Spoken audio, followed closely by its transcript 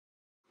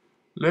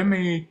Let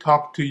me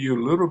talk to you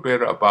a little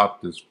bit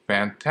about this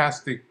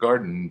fantastic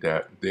garden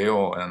that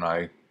Dale and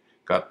I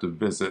got to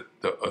visit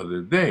the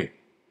other day.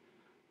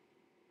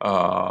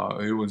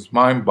 It was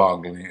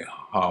mind-boggling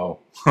how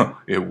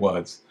it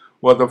was.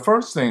 Well, the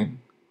first thing,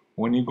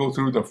 when you go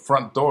through the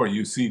front door,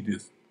 you see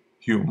this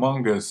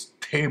humongous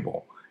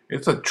table.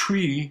 It's a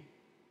tree,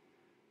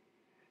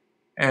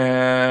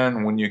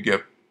 and when you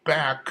get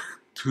back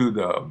to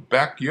the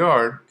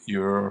backyard,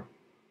 you're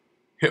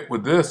hit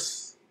with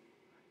this,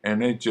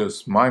 and it's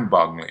just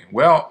mind-boggling.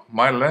 Well,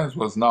 my lens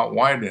was not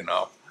wide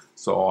enough,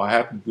 so I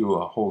had to do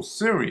a whole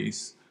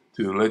series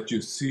to let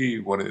you see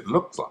what it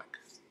looks like.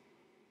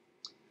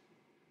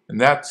 And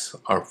that's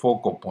our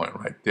focal point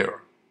right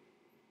there.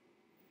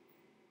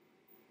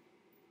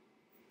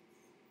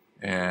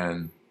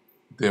 And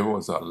there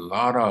was a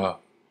lot of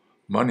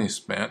money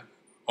spent.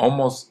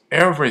 Almost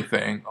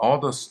everything, all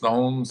the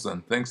stones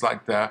and things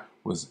like that,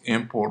 was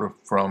imported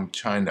from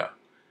China.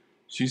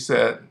 She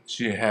said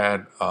she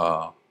had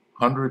a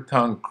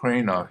 100-ton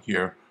crane out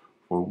here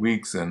for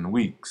weeks and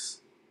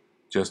weeks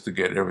just to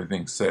get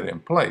everything set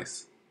in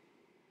place.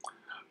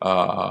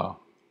 Uh,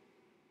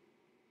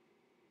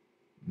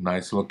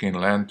 Nice looking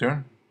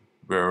lantern,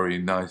 very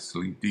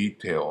nicely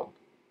detailed.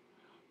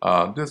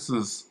 This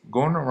is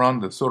going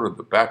around the sort of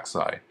the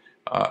backside.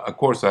 Of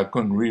course, I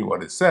couldn't read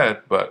what it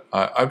said, but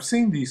I've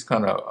seen these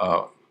kind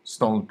of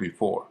stones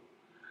before.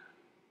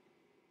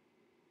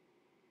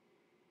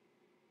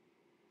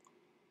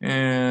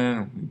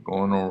 And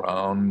going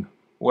around,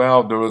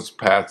 well, there was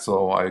paths,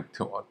 so I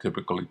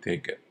typically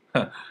take it.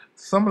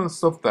 Some of the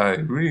stuff that I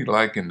really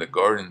like in the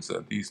gardens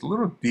are these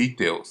little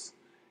details,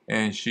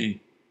 and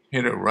she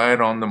hit it right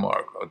on the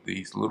mark of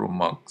these little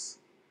monks.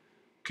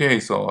 Okay,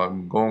 so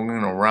I'm going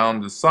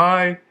around the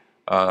side,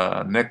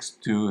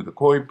 next to the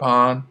koi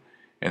pond,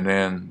 and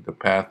then the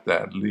path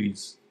that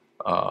leads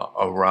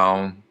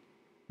around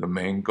the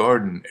main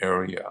garden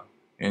area.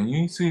 And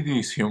you see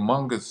these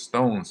humongous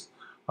stones.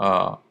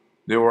 Uh,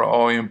 they were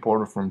all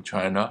imported from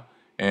China,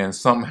 and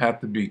some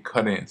had to be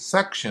cut in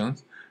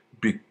sections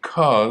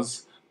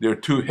because they're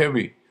too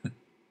heavy.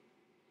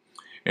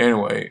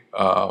 Anyway,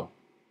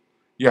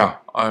 yeah,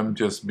 I'm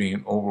just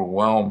being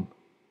overwhelmed.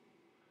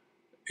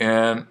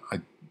 And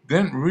I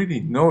didn't really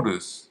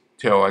notice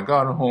till I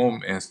got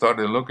home and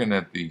started looking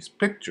at these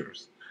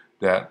pictures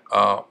that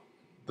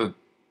the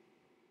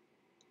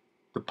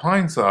the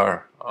pines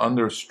are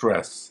under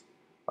stress.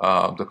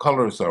 The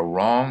colors are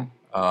wrong.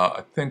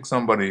 I think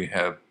somebody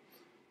had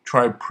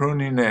tried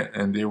pruning it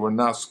and they were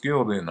not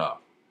skilled enough.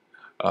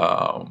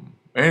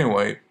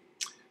 Anyway,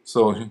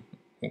 so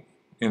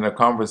in a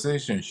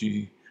conversation,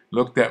 she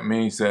looked at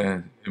me and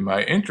said, "Am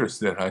I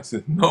interested?" I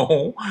said,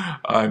 "No,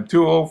 I'm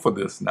too old for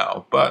this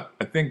now, but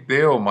I think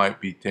Dale might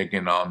be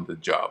taking on the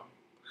job."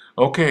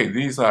 Okay,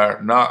 these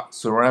are not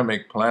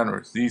ceramic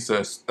planters, these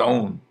are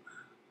stone.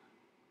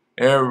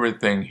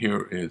 Everything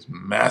here is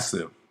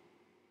massive.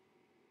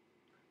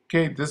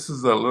 Okay, this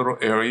is a little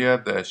area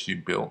that she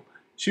built.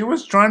 She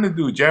was trying to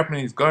do a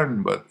Japanese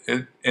garden, but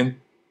it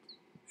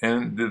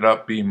ended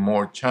up being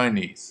more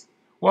Chinese.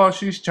 Well,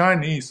 she's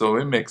Chinese, so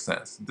it makes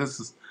sense.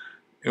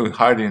 It was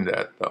hiding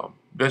that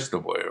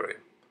vegetable area.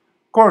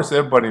 Of course,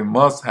 everybody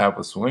must have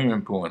a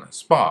swimming pool and a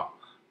spa.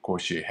 Of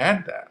course, she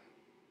had that.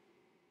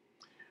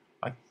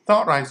 I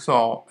thought I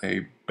saw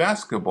a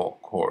basketball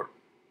court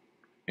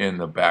in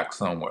the back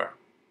somewhere.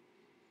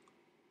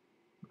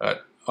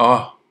 But,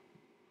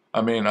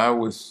 I mean, I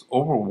was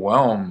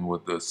overwhelmed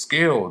with the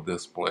scale of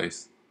this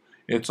place.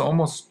 It's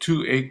almost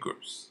 2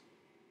 acres.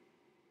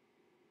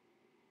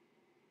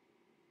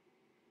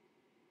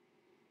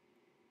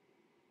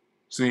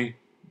 See,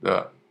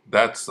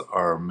 that's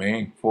our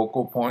main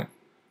focal point.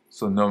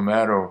 So no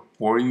matter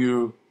where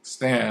you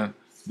stand,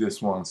 this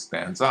one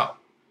stands out.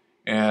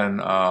 And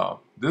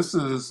this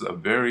is a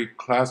very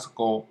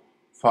classical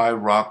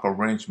 5 rock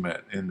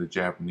arrangement in the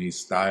Japanese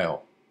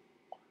style.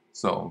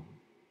 So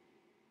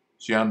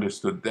she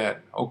understood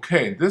that.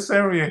 Okay, this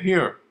area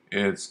here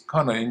is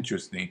kind of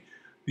interesting.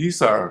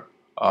 These are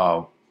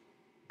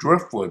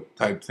driftwood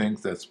type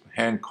things that's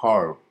hand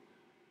carved.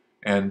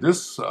 And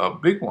this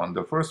big one,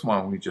 the first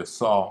one we just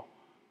saw,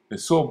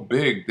 is so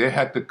big they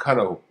had to cut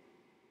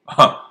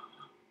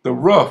the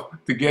roof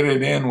to get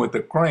it in with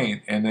the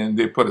crane, and then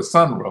they put a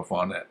sunroof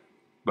on it.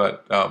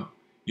 But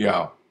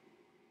yeah,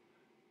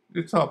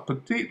 it's a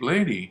petite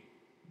lady,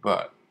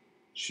 but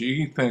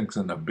she thinks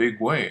in a big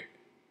way.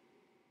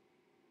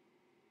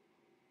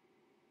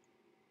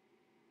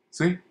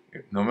 See,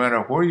 no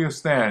matter where you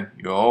stand,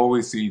 you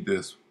always see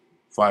this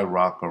 5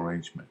 rock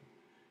arrangement.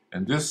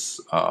 And this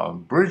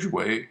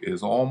bridgeway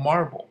is all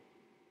marble.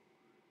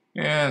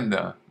 And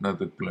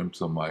another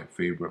glimpse of my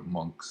favorite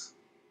monks.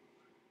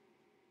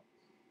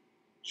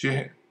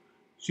 She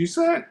she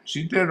said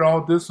she did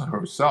all this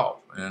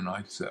herself, and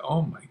I said,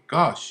 "Oh my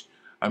gosh!"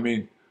 I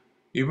mean,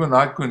 even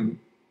I couldn't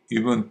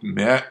even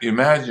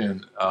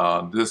imagine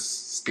this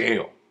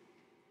scale.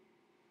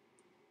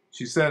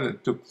 She said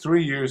it took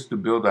 3 years to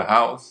build a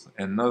house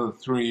and another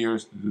 3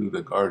 years to do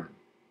the garden.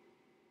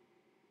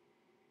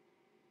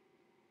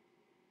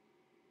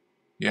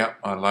 Yeah,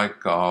 I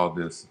like all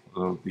this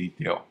little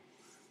detail.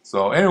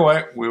 So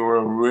anyway, we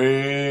were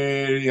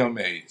really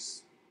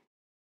amazed.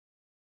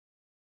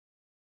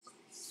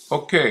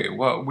 Okay,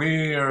 what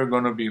we are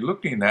going to be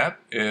looking at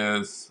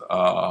is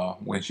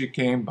when she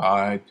came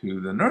by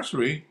to the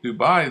nursery to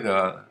buy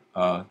the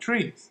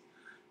trees.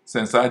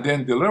 Since I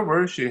didn't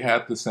deliver, she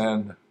had to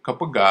send a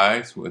couple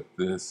guys with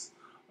this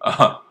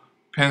uh,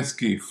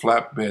 Penske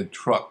flatbed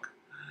truck.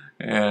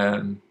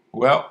 And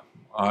well,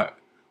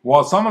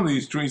 some of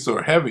these trees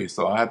are heavy,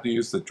 so I had to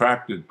use the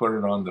tractor to put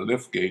it on the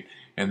lift gate,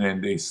 and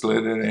then they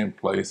slid it in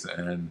place.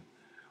 And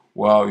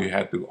well, you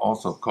had to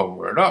also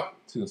cover it up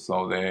too,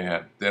 so they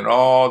had did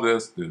all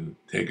this to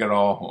take it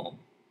all home.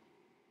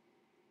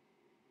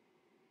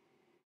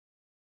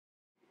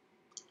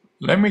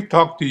 Let me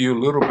talk to you a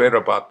little bit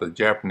about the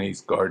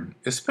Japanese garden,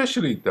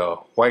 especially the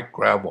white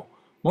gravel.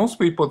 Most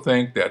people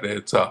think that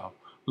it's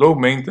low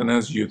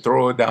maintenance, you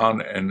throw it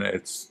down and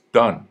it's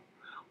done.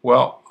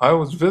 Well, I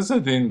was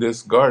visiting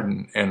this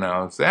garden and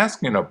I was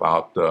asking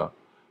about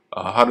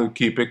how to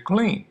keep it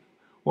clean.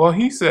 Well,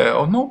 he said,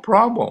 "Oh, no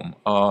problem.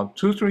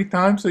 2, 3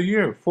 times a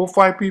year, 4,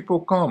 5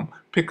 people come,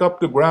 pick up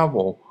the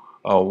gravel,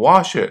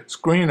 wash it,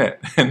 screen it,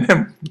 and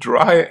then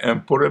dry it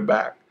and put it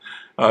back."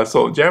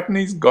 So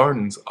Japanese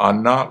gardens are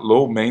not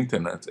low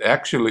maintenance.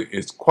 Actually,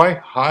 it's quite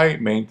high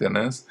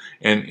maintenance,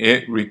 and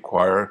it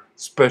requires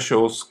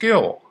special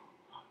skill.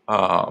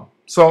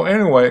 So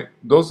anyway,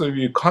 those of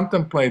you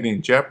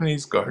contemplating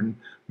Japanese garden,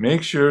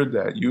 make sure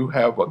that you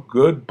have a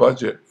good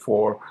budget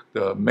for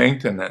the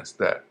maintenance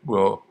that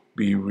will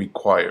be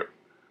required.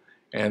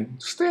 And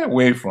stay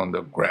away from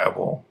the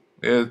gravel.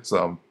 It's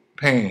a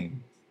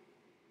pain.